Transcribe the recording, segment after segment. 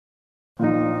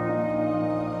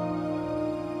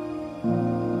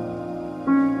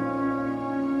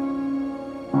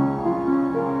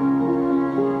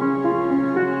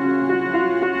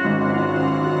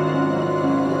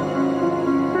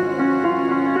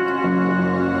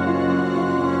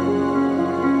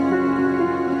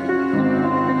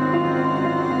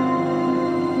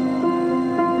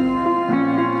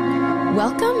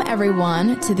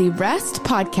everyone, to the Rest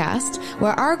Podcast,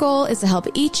 where our goal is to help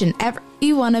each and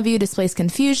every one of you displace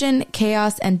confusion,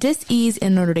 chaos, and dis-ease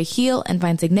in order to heal and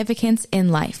find significance in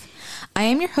life. I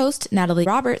am your host, Natalie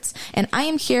Roberts, and I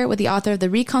am here with the author of the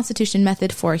Reconstitution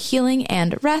Method for Healing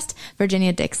and Rest,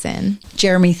 Virginia Dixon.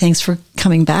 Jeremy, thanks for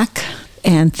coming back,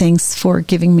 and thanks for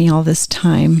giving me all this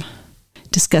time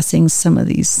discussing some of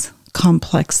these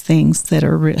complex things that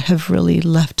have really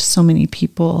left so many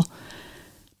people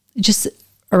just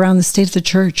around the state of the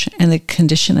church and the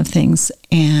condition of things,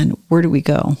 and where do we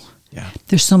go? Yeah.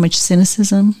 There's so much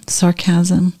cynicism,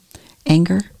 sarcasm,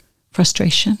 anger,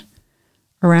 frustration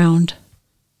around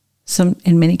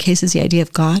in many cases, the idea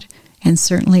of God, and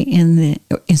certainly in the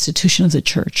institution of the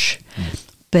church.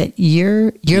 But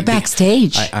you're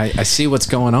backstage. I see what's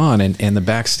going on, and the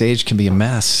backstage can be a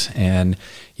mess, and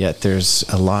yet there's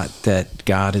a lot that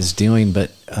God is doing.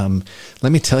 But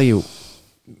let me tell you,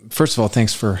 first of all,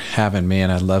 thanks for having me,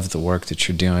 and I love the work that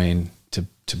you're doing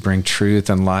to bring truth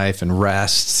and life and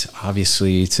rest,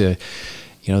 obviously, to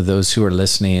those who are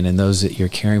listening and those that you're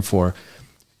caring for.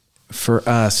 For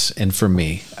us and for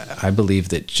me, I believe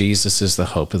that Jesus is the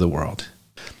hope of the world.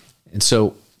 And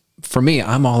so for me,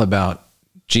 I'm all about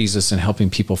Jesus and helping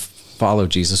people follow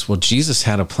Jesus. Well, Jesus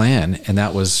had a plan, and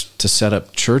that was to set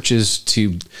up churches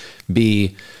to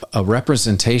be a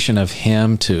representation of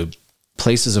him, to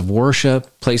places of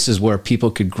worship, places where people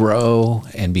could grow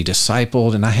and be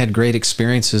discipled. And I had great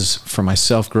experiences for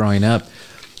myself growing up.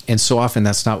 And so often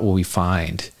that's not what we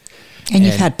find. And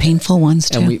you've had painful ones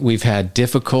too. And we've had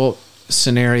difficult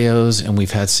scenarios, and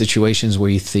we've had situations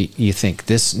where you think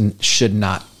this should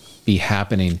not be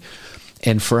happening.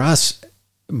 And for us,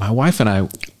 my wife and I,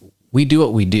 we do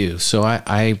what we do. So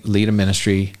I lead a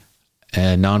ministry,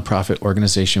 a nonprofit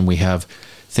organization. We have,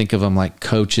 think of them like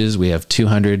coaches. We have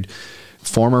 200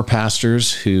 former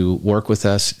pastors who work with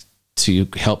us to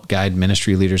help guide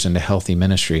ministry leaders into healthy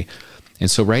ministry. And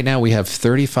so right now we have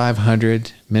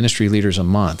 3,500 ministry leaders a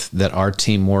month that our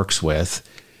team works with.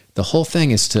 The whole thing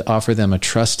is to offer them a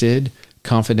trusted,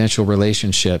 confidential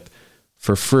relationship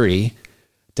for free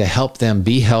to help them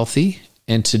be healthy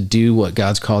and to do what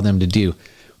God's called them to do.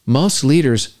 Most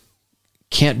leaders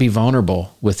can't be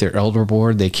vulnerable with their elder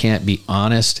board. They can't be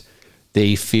honest.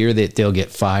 They fear that they'll get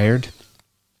fired.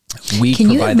 Can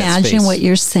you imagine what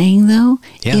you're saying, though?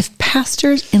 Yeah. If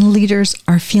pastors and leaders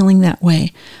are feeling that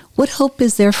way, what hope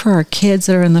is there for our kids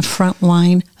that are in the front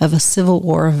line of a civil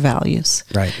war of values?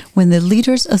 Right. When the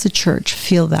leaders of the church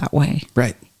feel that way.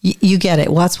 Right. You get it.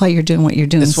 Well, that's why you're doing what you're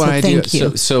doing. That's why I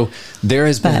do. So there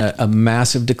has been a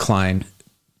massive decline.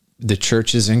 The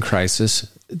church is in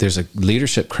crisis. There's a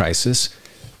leadership crisis.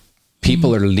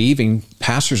 People are leaving.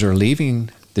 Pastors are leaving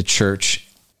the church.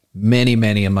 Many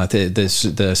a month. The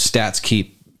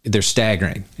stats they're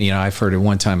staggering. I've heard at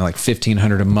one time like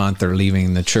 1,500 a month are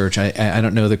leaving the church. I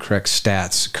don't know the correct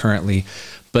stats currently,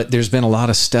 but there's been a lot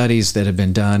of studies that have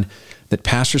been done that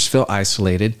pastors feel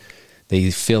isolated. They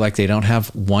feel like they don't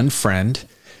have one friend.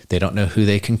 They don't know who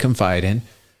they can confide in.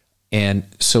 And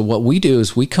so what we do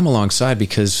is we come alongside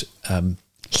because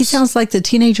he sounds like the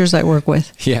teenagers I work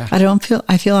with. Yeah.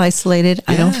 I feel isolated.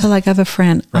 Yeah. I don't feel like I have a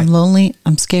friend. Right. I'm lonely.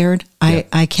 I'm scared. Yeah.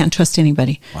 I can't trust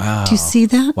anybody. Wow. Do you see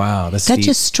that? Wow. That deep.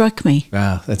 Just struck me.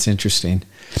 Wow. That's interesting.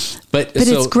 But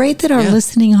it's great that our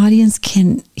listening audience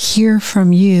can hear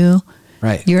from you.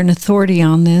 Right. You're an authority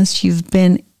on this. You've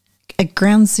been at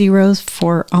ground zero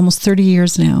for almost 30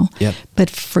 years now. Yep. But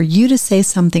for you to say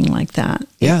something like that.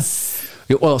 Yes.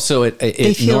 Well, so it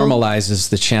normalizes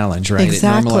the challenge, right?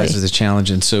 Exactly. It normalizes the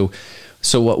challenge. And so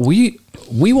what we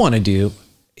want to do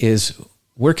is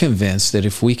we're convinced that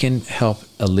if we can help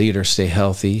a leader stay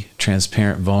healthy,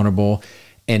 transparent, vulnerable,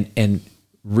 and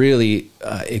really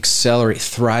accelerate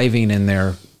thriving in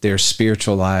their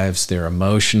spiritual lives, their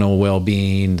emotional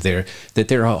well-being, that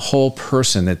they're a whole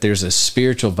person, that there's a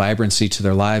spiritual vibrancy to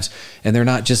their lives, and they're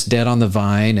not just dead on the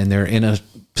vine, and they're in a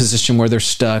position where they're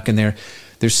stuck, and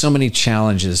there's so many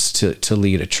challenges to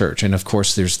lead a church. And of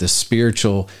course, there's the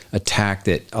spiritual attack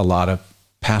that a lot of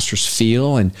pastors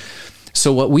feel. And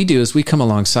so what we do is we come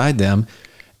alongside them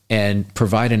and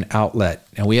provide an outlet.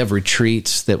 And we have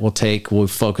retreats that we'll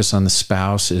focus on the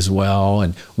spouse as well,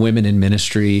 and women in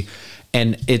ministry.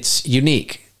 And it's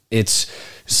unique.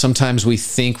 Sometimes we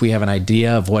think we have an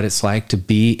idea of what it's like to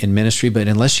be in ministry, but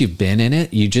unless you've been in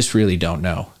it, you just really don't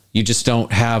know. You just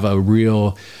don't have a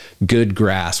real good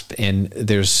grasp. And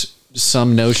there's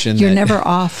some notion you're never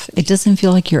off. It doesn't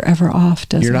feel like you're ever off,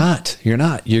 does it? You're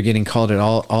not. You're getting called at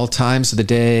all times of the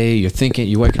day. You're thinking,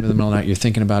 you wake up in the middle of the night, you're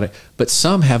thinking about it. But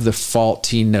some have the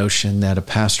faulty notion that a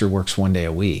pastor works one day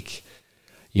a week.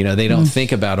 They don't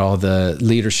think about all the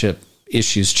leadership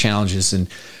issues, challenges. And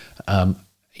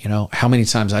How many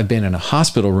times I've been in a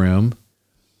hospital room,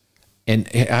 and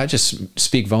I just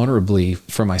speak vulnerably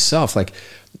for myself. Like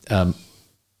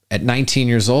at 19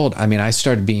 years old, I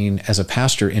started being, as a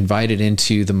pastor, invited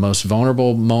into the most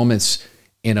vulnerable moments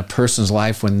in a person's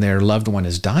life when their loved one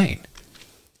is dying.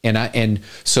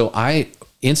 So I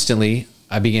instantly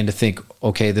began to think,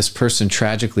 okay, this person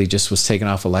tragically just was taken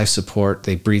off of life support.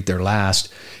 They breathed their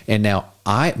last. And now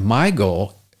my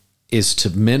goal is to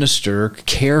minister,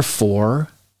 care for,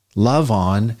 love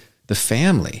on the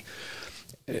family.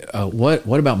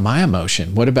 What about my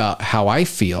emotion? What about how I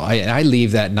feel? I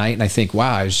leave that night and I think,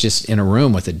 wow, I was just in a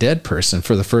room with a dead person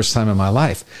for the first time in my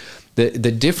life.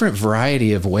 The different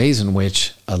variety of ways in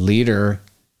which a leader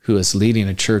who is leading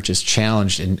a church is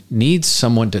challenged and needs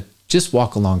someone to just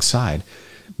walk alongside.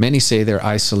 Many say they're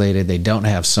isolated. They don't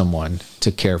have someone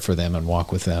to care for them and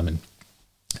walk with them. And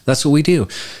that's what we do.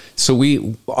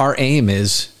 So our aim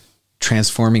is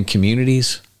transforming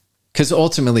communities, because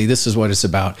ultimately this is what it's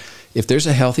about. If there's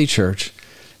a healthy church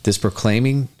that's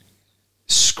proclaiming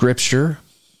scripture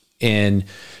and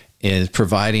is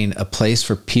providing a place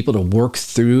for people to work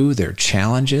through their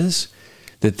challenges,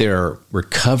 that there are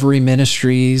recovery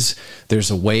ministries, there's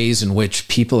a ways in which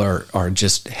people are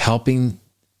just helping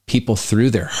people through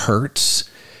their hurts.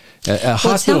 A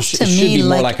hospital should be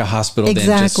more like a hospital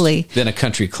than a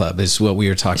country club, is what we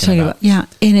were talking about. Yeah,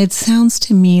 and it sounds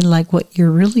to me like what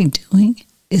you're really doing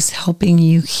is helping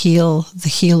you heal the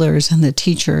healers and the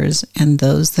teachers and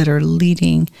those that are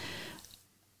leading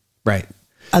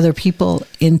other people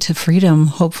into freedom,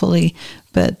 hopefully,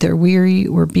 but they're weary,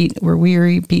 we're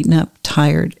weary, beaten up,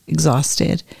 tired,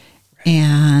 exhausted,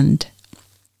 and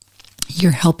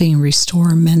you're helping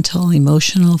restore mental,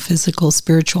 emotional, physical,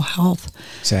 spiritual health.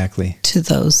 Exactly. To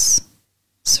those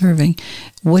serving.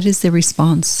 What is the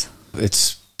response?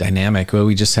 It's dynamic. Well,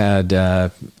 we just had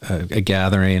a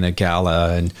gathering, a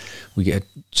gala, and we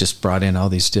just brought in all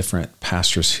these different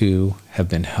pastors who have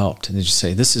been helped, and they just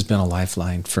say, "This has been a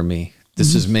lifeline for me.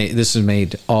 This has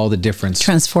made all the difference,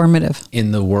 transformative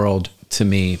in the world to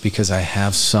me, because I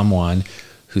have someone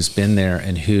who's been there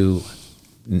and who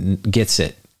gets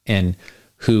it, and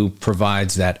who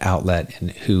provides that outlet,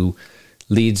 and who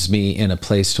leads me in a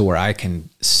place to where I can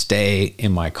stay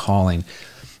in my calling."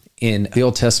 In the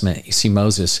Old Testament, you see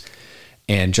Moses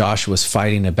and Joshua's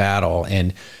fighting a battle,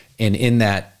 and in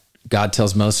that, God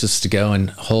tells Moses to go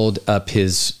and hold up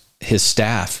his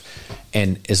staff.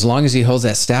 And as long as he holds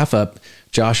that staff up,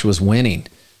 Joshua's winning.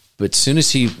 But as soon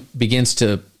as he begins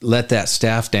to let that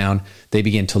staff down, they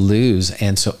begin to lose.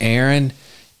 And so Aaron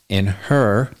and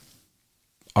Hur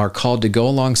are called to go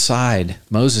alongside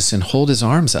Moses and hold his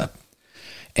arms up.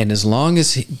 And as long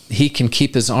as he can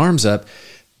keep his arms up,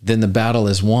 then the battle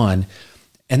is won.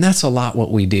 And that's a lot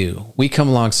what we do. We come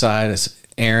alongside as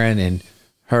Aaron and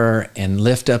Hur and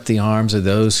lift up the arms of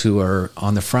those who are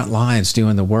on the front lines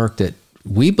doing the work that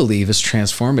we believe is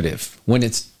transformative when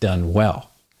it's done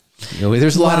well.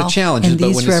 There's a lot of challenges. And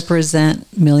these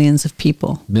represent millions of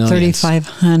people.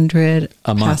 3,500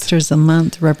 pastors a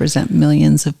month represent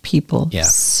millions of people. Yeah.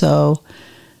 So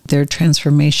their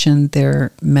transformation,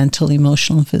 their mental,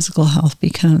 emotional, and physical health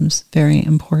becomes very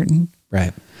important.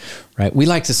 Right. We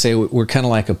like to say we're kind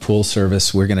of like a pool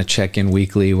service. We're going to check in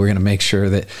weekly. We're going to make sure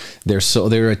that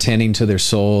they're attending to their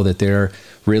soul, that they're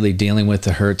really dealing with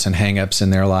the hurts and hangups in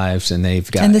their lives, and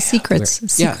they've got the secrets. The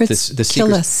secrets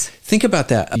kill us. Think about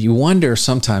that. You wonder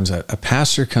sometimes a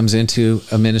pastor comes into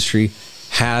a ministry,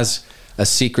 has a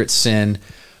secret sin,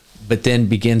 but then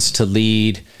begins to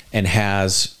lead and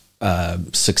has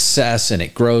success, and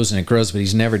it grows, but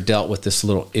he's never dealt with this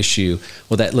little issue.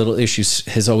 Well, that little issue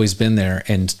has always been there.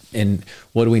 And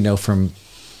what do we know from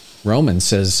Romans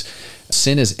says,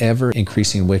 sin is ever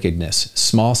increasing wickedness.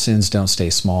 Small sins don't stay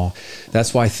small.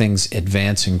 That's why things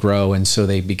advance and grow. And so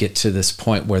they get to this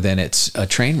point where then it's a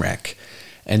train wreck.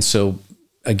 And so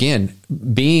again,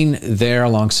 being there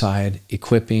alongside,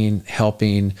 equipping,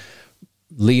 helping,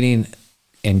 leading,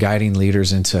 and guiding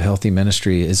leaders into healthy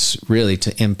ministry is really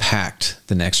to impact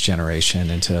the next generation.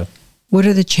 And what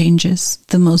are the changes,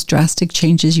 the most drastic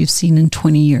changes you've seen in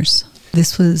 20 years?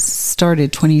 This was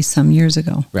started 20 some years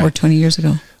ago, right, or 20 years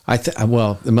ago.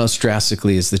 Well, the most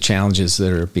drastically is the challenges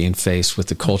that are being faced with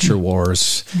the culture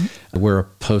wars. Mm-hmm. We're a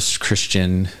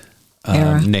post-Christian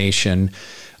nation.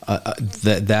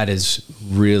 That is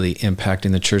really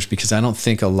impacting the church, because I don't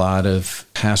think a lot of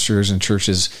pastors and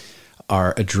churches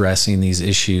are addressing these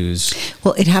issues.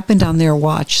 Well, it happened on their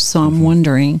watch, so I'm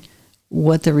wondering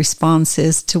what the response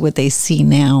is to what they see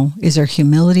now. Is there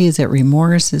humility? Is there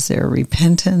remorse? Is there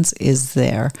repentance? Is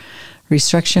there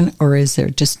restriction? Or is there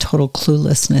just total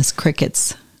cluelessness,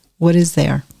 crickets? What is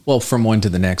there? Well, from one to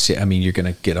the next, I mean, you're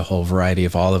going to get a whole variety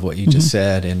of all of what you just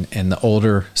said. And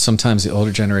sometimes the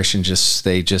older generation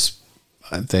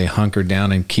they hunker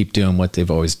down and keep doing what they've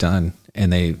always done.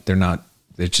 And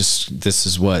this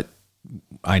is what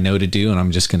I know to do, and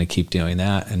I'm just going to keep doing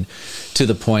that. And to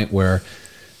the point where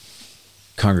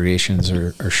congregations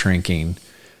are shrinking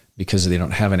because they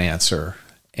don't have an answer.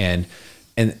 And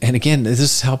again, this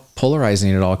is how polarizing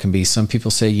it all can be. Some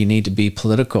people say you need to be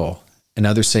political, and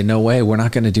others say, no way, we're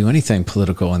not going to do anything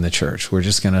political in the church. We're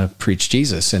just going to preach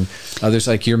Jesus. And others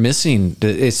like, you're missing.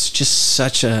 It's just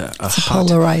such a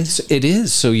polarized. It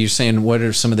is. So you're saying, what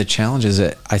are some of the challenges?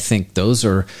 That I think those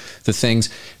are the things.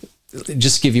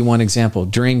 Just to give you one example,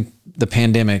 during the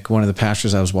pandemic, one of the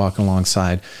pastors I was walking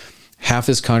alongside, half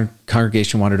his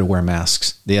congregation wanted to wear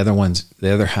masks. The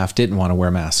other half didn't want to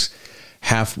wear masks.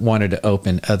 Half wanted to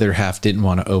open, other half didn't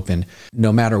want to open.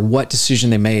 No matter what decision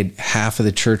they made, half of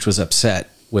the church was upset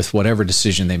with whatever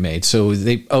decision they made. So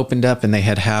they opened up and they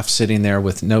had half sitting there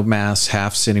with no masks,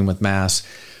 half sitting with masks.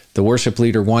 The worship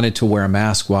leader wanted to wear a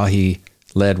mask while he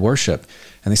led worship.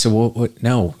 And they said, well,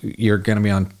 no, you're going to be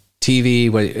on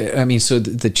TV. I mean, so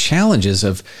the challenges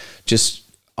of just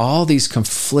all these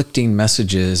conflicting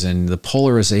messages and the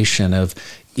polarization of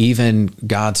even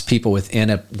God's people within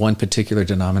one particular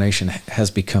denomination has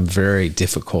become very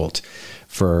difficult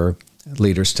for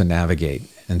leaders to navigate.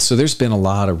 And so there's been a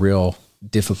lot of real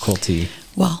difficulty.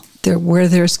 Well, where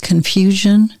there's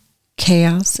confusion,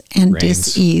 chaos, and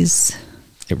dis-ease.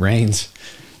 It rains.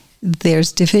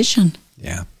 There's division.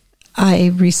 Yeah.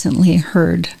 I recently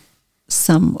heard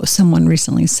someone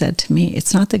recently said to me,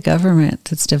 it's not the government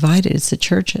that's divided, it's the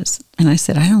churches. And I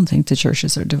said, I don't think the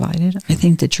churches are divided. I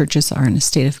think the churches are in a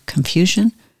state of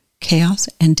confusion, chaos,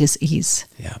 and dis-ease.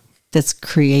 Yeah. That's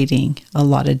creating a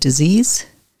lot of disease,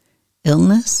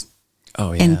 illness,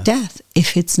 and death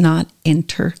if it's not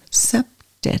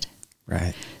intercepted.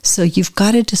 Right. So you've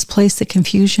got to displace the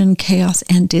confusion, chaos,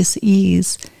 and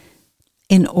dis-ease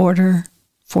in order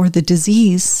for the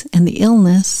disease and the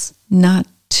illness not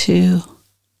to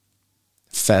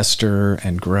fester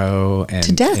and grow and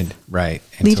to death. Right.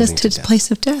 Lead us to the place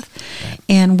of death. Right.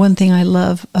 And one thing I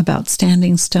love about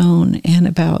Standing Stone and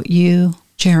about you,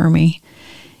 Jeremy,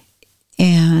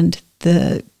 and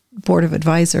the board of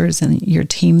advisors and your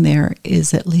team there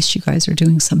is at least you guys are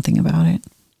doing something about it.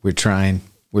 We're trying.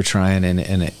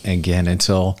 And again,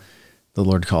 until the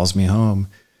Lord calls me home,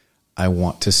 I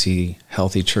want to see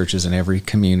healthy churches in every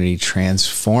community,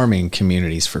 transforming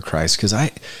communities for Christ. Because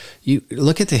you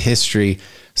look at the history,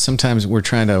 sometimes we're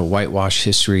trying to whitewash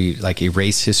history, like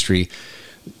erase history.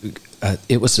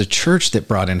 It was the church that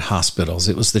brought in hospitals.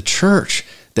 It was the church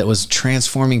that was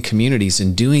transforming communities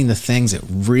and doing the things that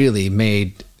really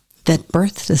made... That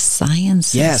birthed the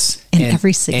sciences. Yes. And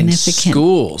every significant... And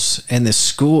schools. And the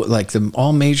school, like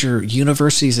all major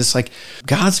universities, it's like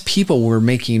God's people were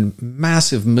making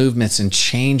massive movements and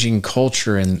changing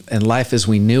culture and life as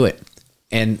we knew it.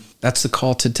 And that's the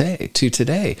call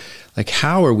today. Like,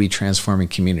 how are we transforming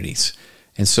communities?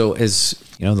 And so as,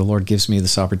 the Lord gives me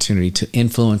this opportunity to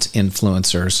influence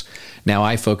influencers. Now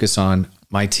I focus on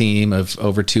my team of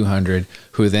over 200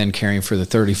 who are then caring for the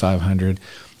 3,500.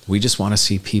 We just want to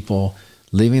see people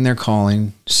living their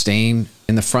calling, staying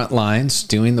in the front lines,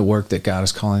 doing the work that God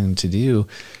is calling them to do,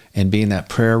 and being that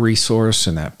prayer resource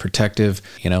and that protective,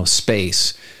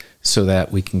 space so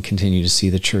that we can continue to see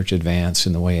the church advance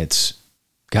in the way it's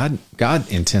God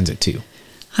intends it to.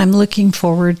 I'm looking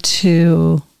forward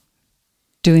to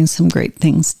doing some great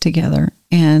things together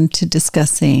and to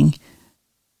discussing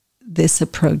this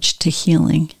approach to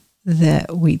healing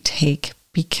that we take,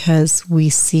 because we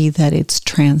see that it's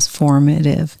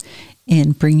transformative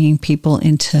in bringing people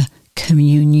into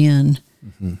communion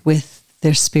with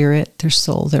their spirit, their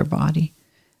soul, their body,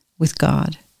 with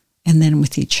God, and then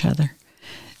with each other.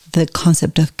 The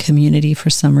concept of community, for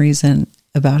some reason,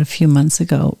 about a few months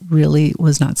ago, really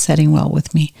was not setting well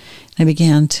with me. I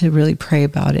began to really pray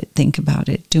about it, think about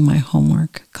it, do my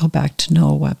homework, go back to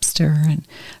Noah Webster and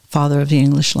father of the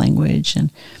English language.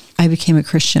 And I became a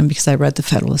Christian because I read the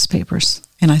Federalist Papers,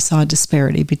 and I saw a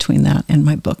disparity between that and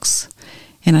my books.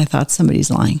 And I thought, somebody's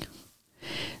lying.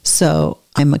 So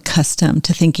I'm accustomed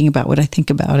to thinking about what I think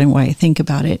about and why I think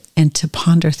about it, and to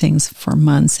ponder things for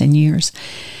months and years.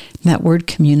 And that word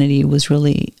community was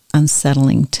really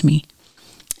unsettling to me.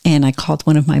 And I called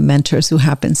one of my mentors, who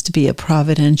happens to be a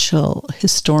providential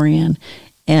historian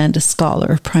and a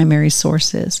scholar of primary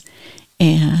sources.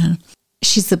 And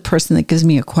she's the person that gives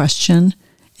me a question,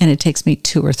 and it takes me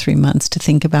 2 or 3 months to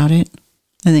think about it,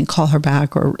 and then call her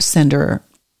back or send her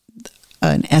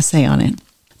an essay on it.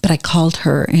 But I called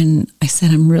her and I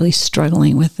said, I'm really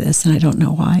struggling with this and I don't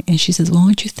know why. And she says, well, why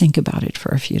don't you think about it for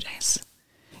a few days?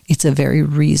 It's a very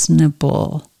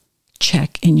reasonable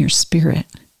check in your spirit.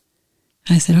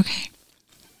 And I said, okay.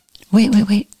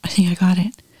 Wait. I think I got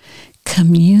it.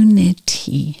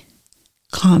 Community.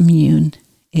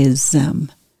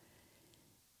 Communism.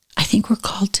 I think we're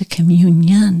called to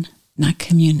communion, not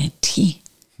community.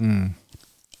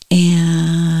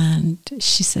 And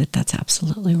she said, that's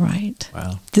absolutely right.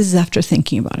 Wow. This is after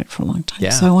thinking about it for a long time. Yeah.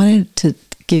 So I wanted to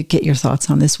get your thoughts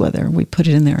on this, whether we put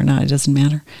it in there or not, it doesn't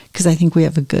matter. Because I think we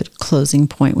have a good closing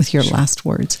point with your last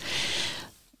words.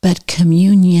 But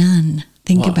communion,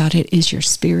 think about it, is your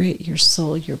spirit, your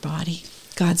soul, your body.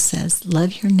 God says,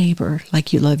 love your neighbor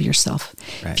like you love yourself.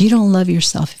 Right. If you don't love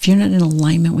yourself, if you're not in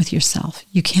alignment with yourself,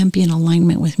 you can't be in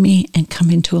alignment with me and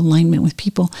come into alignment with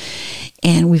people.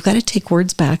 And we've got to take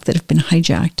words back that have been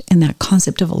hijacked. And that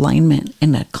concept of alignment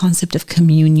and that concept of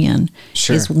communion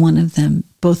is one of them.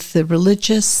 Both the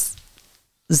religious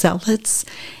zealots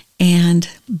and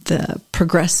the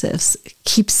progressives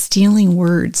keep stealing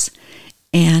words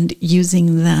and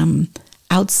using them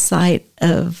outside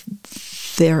of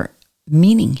their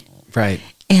meaning. Right.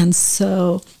 And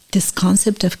so this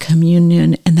concept of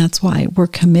communion, and that's why we're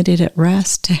committed at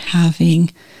Rest to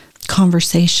having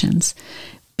conversations,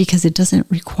 because it doesn't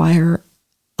require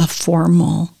a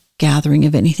formal gathering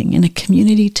of anything. And a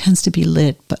community tends to be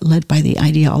led by the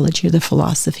ideology or the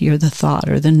philosophy or the thought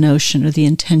or the notion or the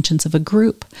intentions of a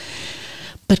group.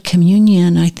 But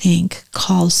communion, I think,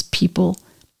 calls people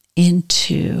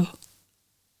into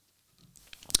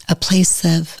a place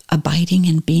of abiding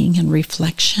and being and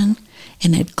reflection,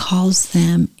 and it calls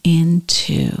them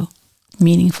into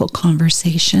meaningful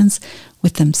conversations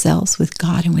with themselves, with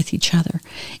God, and with each other.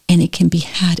 And it can be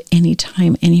had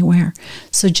anytime, anywhere.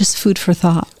 So just food for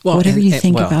thought. Whatever you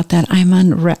think about that, I'm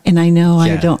unread, and I know I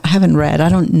haven't read. I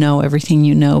don't know everything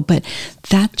you know, but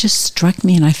that just struck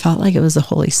me, and I felt like it was the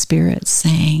Holy Spirit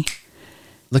saying,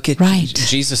 look at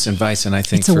Jesus invites, and I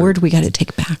think it's a word we got to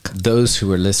take back. Those who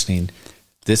are listening,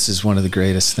 this is one of the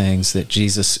greatest things that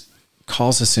Jesus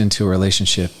calls us into a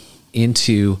relationship,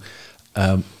 into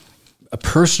a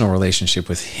personal relationship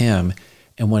with Him.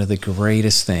 And one of the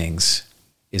greatest things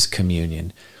is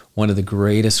communion. One of the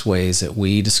greatest ways that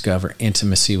we discover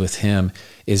intimacy with Him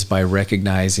is by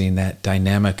recognizing that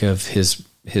dynamic of His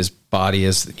body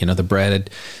as, the bread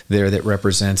there that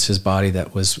represents His body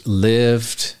that was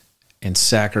lived and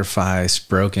sacrificed,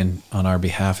 broken on our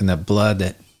behalf, and that blood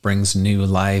that brings new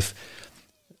life.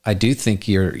 I do think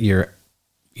you're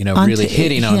really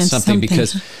hitting on something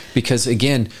because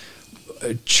again,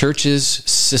 churches,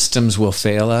 systems will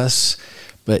fail us,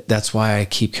 but that's why I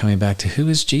keep coming back to, who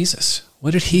is Jesus?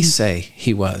 What did He say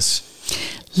He was?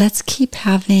 Let's keep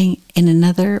having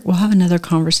we'll have another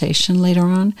conversation later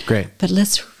on. Great. But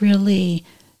let's really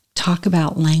talk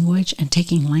about language and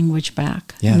taking language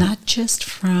back, not just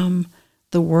from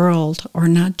the world or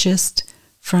not just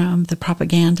from the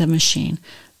propaganda machine,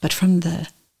 but from the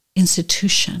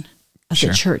institution of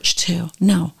the church too.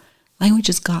 No, language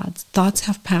is God's. Thoughts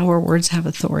have power, words have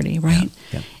authority, right?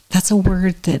 Yeah. That's a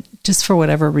word that just for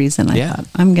whatever reason I thought,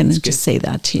 I'm going to just say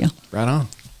that to you. Right on.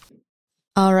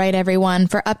 All right, everyone.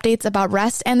 For updates about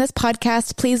Rest and this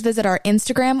podcast, please visit our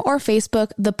Instagram or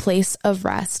Facebook, The Place of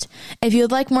Rest. If you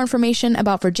would like more information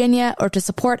about Virginia or to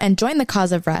support and join the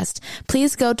cause of Rest,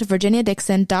 please go to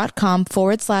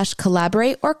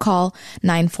virginiadixon.com/collaborate or call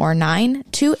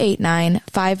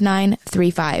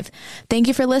 949-289-5935. Thank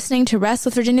you for listening to Rest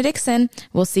with Virginia Dixon.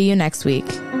 We'll see you next week.